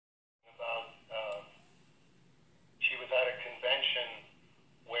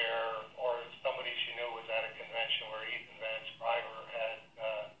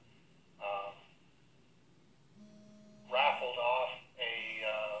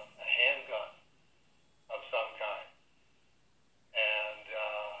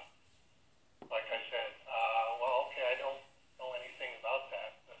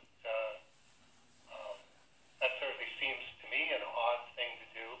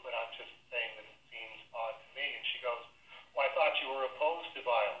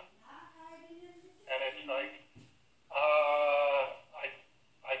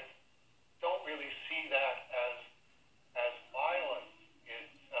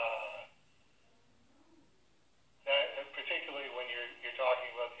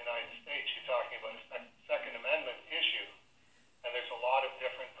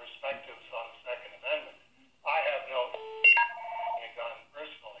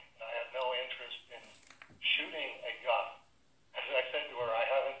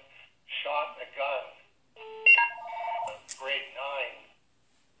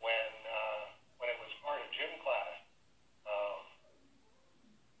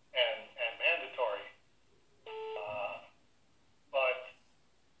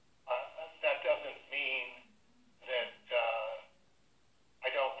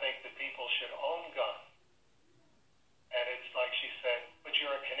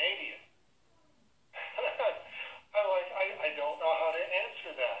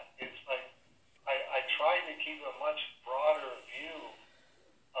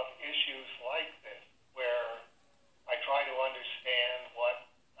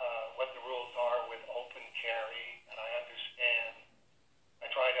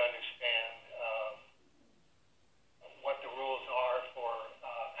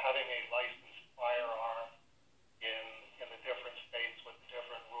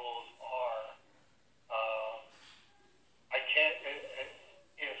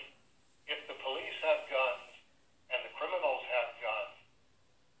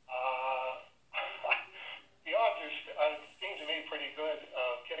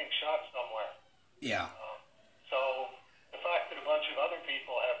getting shot somewhere. Yeah. So the fact that a bunch of other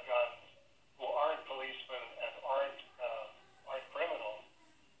people have guns who aren't policemen and aren't criminals,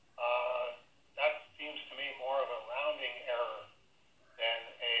 that seems to me more of a rounding error than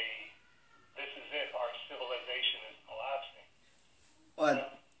a this is it, our civilization is collapsing. Well,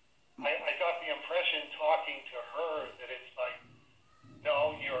 I got the impression talking to her that it's like,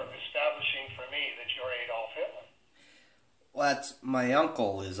 no, you're establishing for me that you're Adolf Hitler. well, that's, my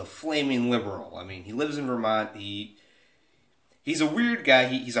uncle is a flaming liberal. I mean, he lives in Vermont. He's a weird guy.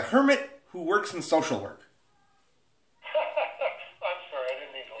 He's a hermit who works in social work. I'm sorry, I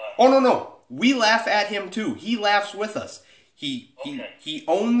didn't mean to laugh. Oh, no. We laugh at him, too. He laughs with us. He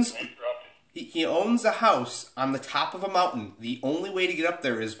owns... He owns a house on the top of a mountain. The only way to get up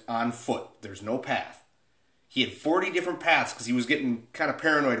there is on foot. There's no path. He had 40 different paths because he was getting kind of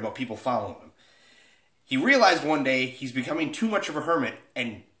paranoid about people following him. He realized one day he's becoming too much of a hermit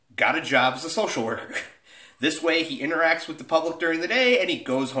and got a job as a social worker. This way he interacts with the public during the day and he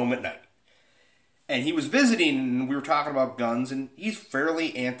goes home at night. And he was visiting and we were talking about guns, and he's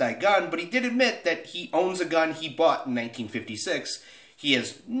fairly anti-gun, but he did admit that he owns a gun he bought in 1956. He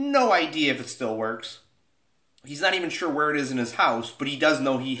has no idea if it still works. He's not even sure where it is in his house, but he does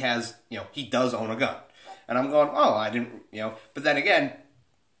know he has, he does own a gun. And I'm going, oh, I didn't, But then again,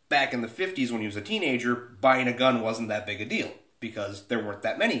 back in the 50s when he was a teenager, buying a gun wasn't that big a deal because there weren't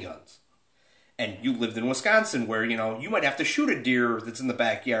that many guns. And you lived in Wisconsin where, you might have to shoot a deer that's in the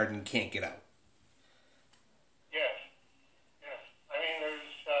backyard and can't get out. Yes. I mean,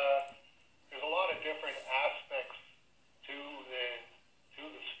 there's a lot of different aspects to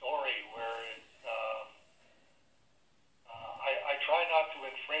the story where it's, I try not to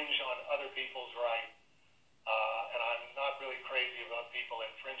infringe on other people's rights, and I'm not really crazy about people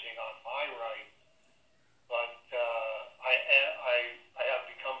infringing on my rights, but I have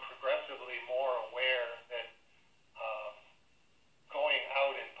become progressively more aware that going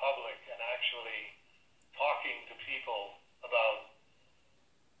out in public and actually talking to people about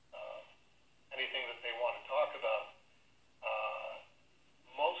anything that they want to talk about,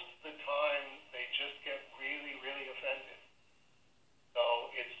 most of the time they just get really, really offended.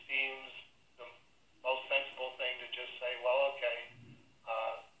 So it seems the most sensible thing to just say, well, okay,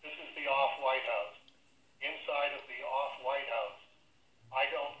 this is the off-White House. Inside of the off-White House,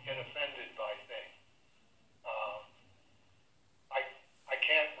 I don't get offended by things. I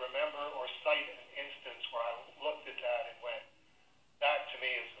can't remember or cite an instance where I looked at that and went, that to me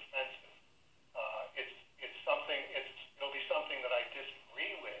is offensive. It's something, it'll be something that I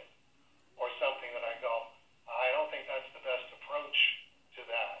disagree with, or something that I go, I don't think that's the best approach to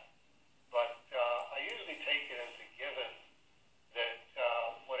that. But I usually take it as a given that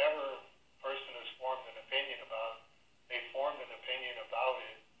whatever person has formed an opinion about, they formed an opinion about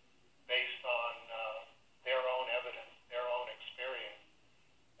it based on their own evidence, their own experience.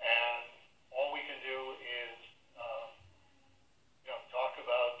 And all we can do is, talk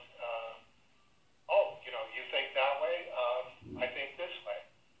about, you think that way, I think this way.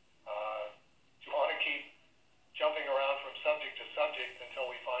 Do you want to keep jumping around from subject to subject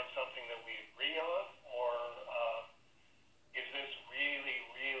until we find something that we agree on? Or is this really,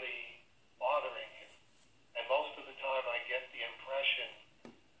 really bothering you? And most of the time I get the impression,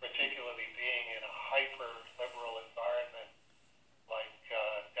 particularly being in a hyper-liberal environment like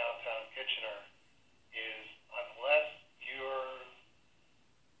downtown Kitchener, is unless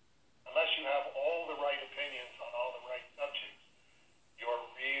you have all the right opinions on all the right subjects, you're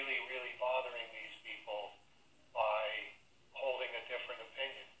really, really bothering these people by holding a different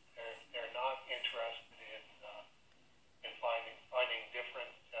opinion. They're not interested in finding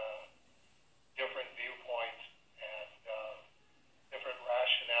different viewpoints and different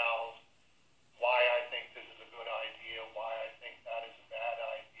rationales. Why I think this is a good idea, why I think that is a bad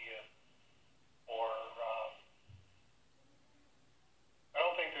idea, or I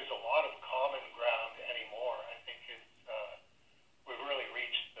don't think there's a lot of common ground anymore. I think we've really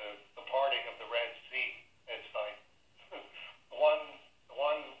reached the parting of the Red Sea. It's like the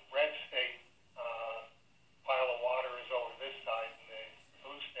one red state pile of water is over this side, and the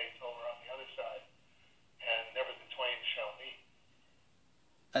blue state's over on the other side, and never the twain shall meet.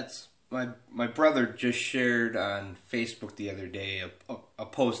 That's my brother just shared on Facebook the other day a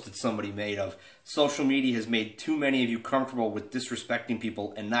post that somebody made of social media has made too many of you comfortable with disrespecting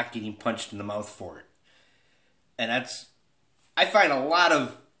people and not getting punched in the mouth for it. And I find a lot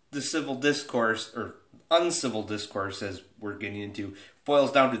of the civil discourse, or uncivil discourse as we're getting into,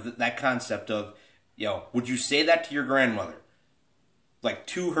 boils down to that concept of, would you say that to your grandmother? like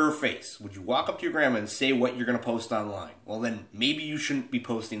to her face, would you walk up to your grandma and say what you're going to post online? Well, then maybe you shouldn't be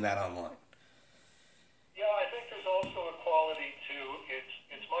posting that online. Yeah, I think there's also a quality to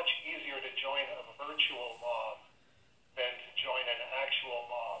it's much easier to join a virtual mob than to join an actual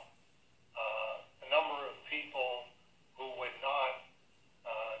mob. A number of people who would not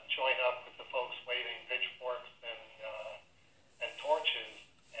join up with the folks waving pitchforks and torches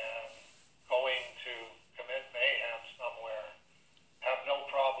and going to commit mayhem somewhere have no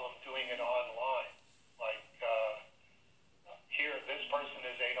problem doing it online. Like here, this person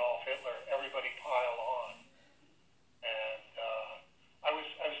is Adolf Hitler. Everybody pile on. And I was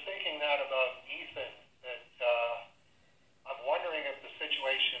thinking that about Ethan. That I'm wondering if the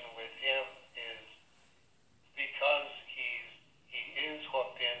situation with him is because he is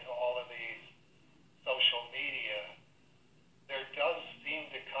hooked into all of these social media. There does seem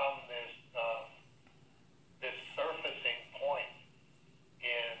to come this surfacing point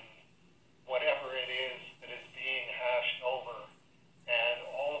in whatever it is that is being hashed over, and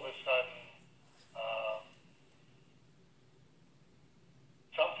all of a sudden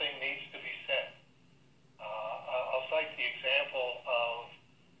something needs to be said. I'll cite the example of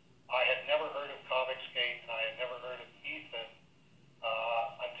I had never heard of comicsgate and I had never heard of Ethan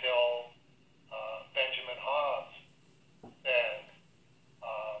until Benjamin Hobbs said,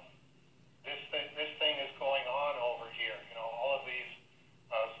 this thing is going on over here. You know, all of these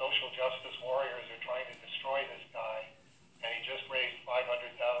social justice warriors are trying to destroy this guy, and he just raised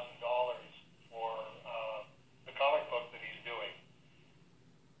 $500,000 for the comic book that he's doing.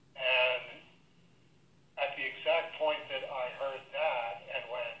 And at the exact point that I heard that and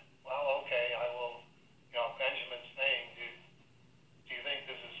went, well, okay, I will, you know, Benjamin's saying, do you think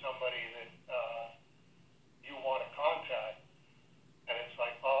this is somebody that you want to contact? And it's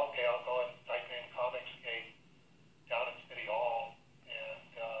like, well, okay, I'll go and type in comicsgate down at City Hall and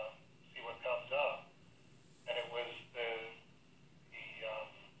see what comes up. And it was the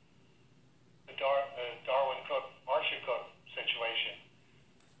Darwin Cook, Marcia Cook situation.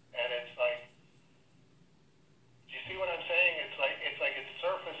 And it's like, do you see what I'm saying? It's like it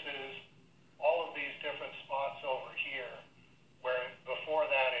surfaces all of these different spots over here, where before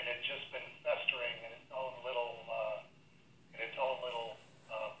that it had just been festering in its own little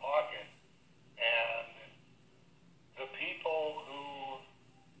pocket. And the people who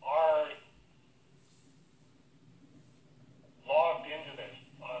are logged into this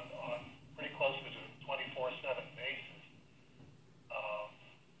on pretty close to a 24/7 basis,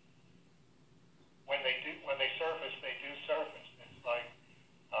 when they surface, they do surface. It's like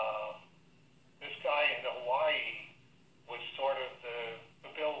this guy in Hawaii was sort of the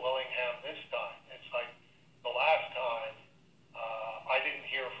Bill Willingham this time. It's like the last time I didn't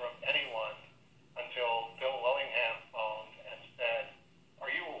hear from anyone until Bill Willingham phoned and said, "Are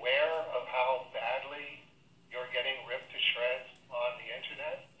you aware of how badly you're getting ripped to shreds on the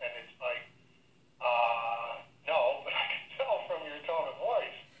internet?" And it's like, no, but I can tell from your tone of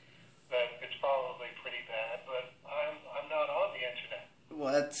voice that it's probably pretty bad. But I'm not on the internet.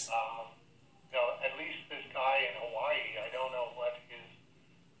 What? You know, at least this guy in Hawaii, I don't know what his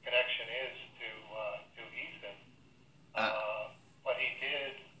connection is to Ethan, but he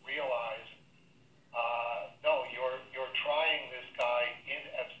did realize, no, you're trying this guy in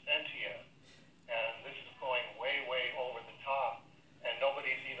absentia, and this is going way, way over the top, and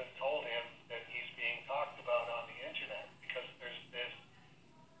nobody's even told him that he's being talked about on the internet, because there's this,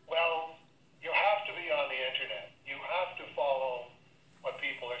 well, you have to be on the internet. You have to follow what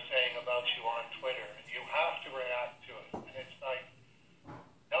people are saying about you on Twitter, and you have to react to it. And it's like,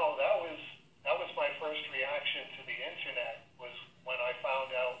 no, that was my first reaction to the internet, was when I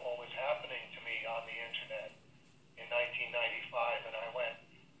found out what was happening to me on the internet in 1995, and I went,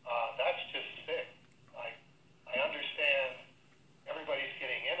 that's just sick. I understand everybody's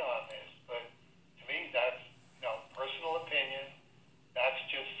getting in on this, but to me that's, you know, personal opinion. That's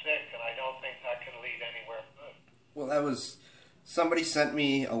just sick, and I don't think that can lead anywhere good. Well, that was... Somebody sent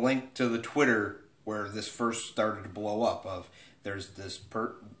me a link to the Twitter where this first started to blow up. Of there's this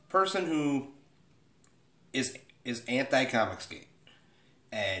person who is anti-comicsgate,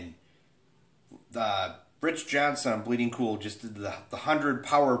 and Rich Johnson on Bleeding Cool just did the 100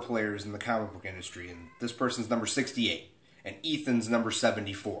 power players in the comic book industry, and this person's number 68, and Ethan's number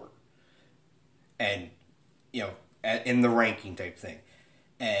 74, and you know, in the ranking type thing,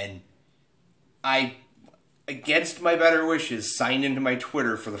 and I, against my better wishes, signed into my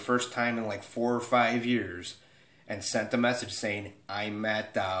Twitter for the first time in like 4 or 5 years and sent a message saying, "I'm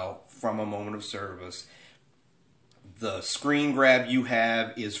Matt Dow from A Moment of Service. the screen grab you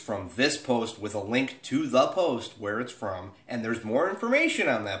have is from this post with a link to the post where it's from, and there's more information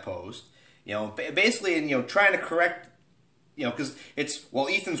on that post. Basically, and trying to correct, because it's, well,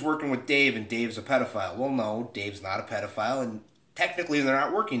 Ethan's working with Dave and Dave's a pedophile. Well, no, Dave's not a pedophile, and technically they're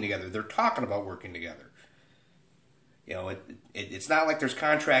not working together. They're talking about working together. It's not like there's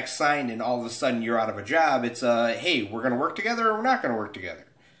contracts signed and all of a sudden you're out of a job. It's hey, we're going to work together or we're not going to work together.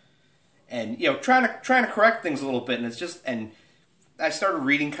 And trying to correct things a little bit, and it's just, and I started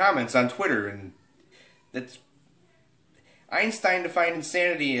reading comments on Twitter, and that's Einstein defined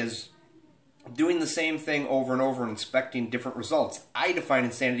insanity as doing the same thing over and over and expecting different results. I define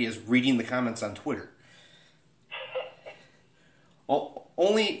insanity as reading the comments on Twitter. Well,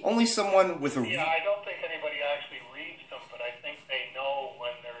 only someone with a yeah, I don't think anybody actually reads them, but I think they know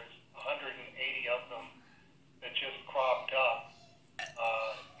when there's 180 of them that just cropped up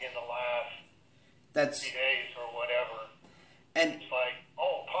in the last 3 days or whatever. And it's like,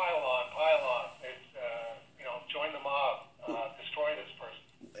 oh, pile on. It's join the mob, destroy this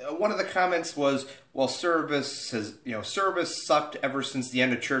person. One of the comments was, well, Cerebus sucked ever since the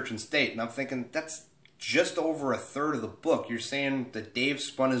end of Church and State. And I'm thinking, that's just over a third of the book. You're saying that Dave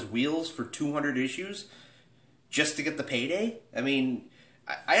spun his wheels for 200 issues just to get the payday? I mean,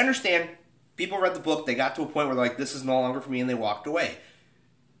 I understand. People read the book, they got to a point where they're like, this is no longer for me, and they walked away.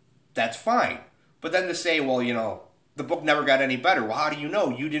 That's fine. But then to say, well, the book never got any better. Well, how do you know?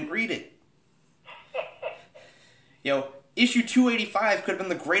 You didn't read it. Issue 285 could have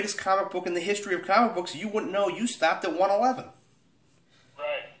been the greatest comic book in the history of comic books. You wouldn't know. You stopped at 111.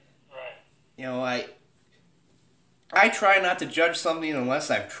 Right. I try not to judge something unless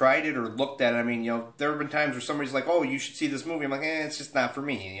I've tried it or looked at it. I mean, there have been times where somebody's like, "Oh, you should see this movie." I'm like, "It's just not for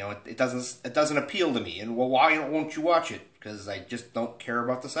me." It doesn't appeal to me. And well, why won't you watch it? Because I just don't care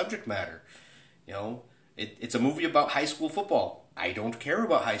about the subject matter. It's a movie about high school football. I don't care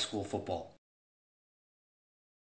about high school football.